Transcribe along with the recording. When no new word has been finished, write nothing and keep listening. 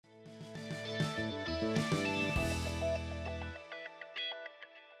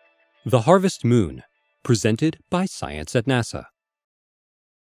The Harvest Moon, presented by Science at NASA.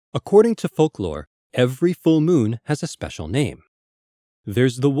 According to folklore, every full moon has a special name.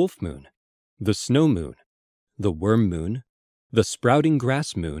 There's the wolf moon, the snow moon, the worm moon, the sprouting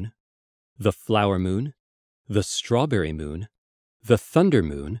grass moon, the flower moon, the strawberry moon, the thunder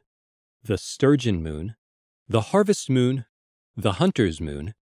moon, the sturgeon moon, the harvest moon, the hunter's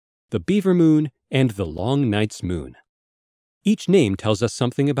moon, the beaver moon, and the long night's moon. Each name tells us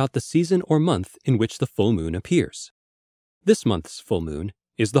something about the season or month in which the full moon appears. This month's full moon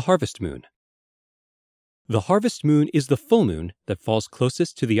is the harvest moon. The harvest moon is the full moon that falls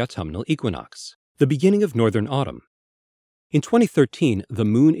closest to the autumnal equinox, the beginning of northern autumn. In 2013, the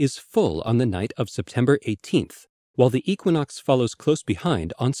moon is full on the night of September 18th, while the equinox follows close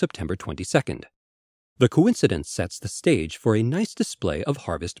behind on September 22nd. The coincidence sets the stage for a nice display of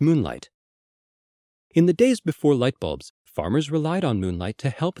harvest moonlight. In the days before light bulbs, farmers relied on moonlight to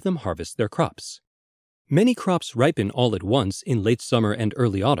help them harvest their crops. Many crops ripen all at once in late summer and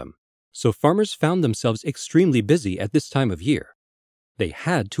early autumn, so farmers found themselves extremely busy at this time of year. They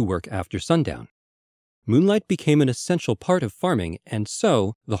had to work after sundown. Moonlight became an essential part of farming, and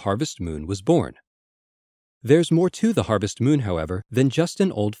so the harvest moon was born. There's more to the harvest moon, however, than just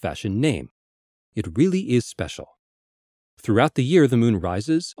an old-fashioned name. It really is special. Throughout the year, the moon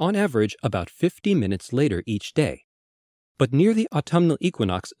rises, on average, about 50 minutes later each day. But near the autumnal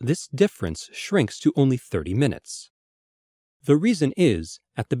equinox, this difference shrinks to only 30 minutes. The reason is,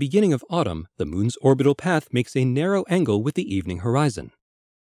 at the beginning of autumn, the moon's orbital path makes a narrow angle with the evening horizon.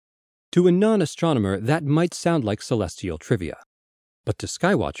 To a non-astronomer, that might sound like celestial trivia. But to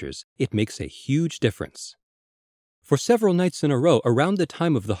skywatchers, it makes a huge difference. For several nights in a row around the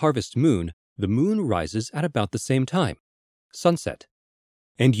time of the harvest moon, the moon rises at about the same time, sunset.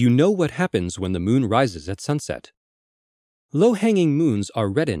 And you know what happens when the moon rises at sunset. Low-hanging moons are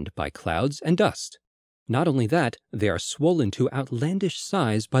reddened by clouds and dust. Not only that, they are swollen to outlandish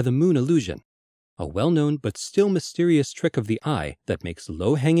size by the moon illusion, a well-known but still mysterious trick of the eye that makes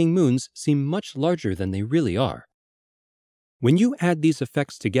low-hanging moons seem much larger than they really are. When you add these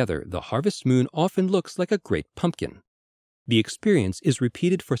effects together, the harvest moon often looks like a great pumpkin. The experience is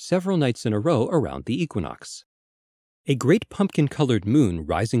repeated for several nights in a row around the equinox. A great pumpkin-colored moon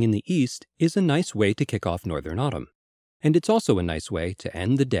rising in the east is a nice way to kick off northern autumn. And it's also a nice way to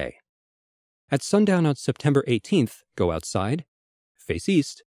end the day. At sundown on September 18th, go outside, face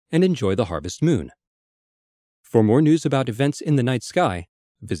east, and enjoy the harvest moon. For more news about events in the night sky,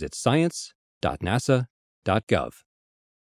 visit science.nasa.gov.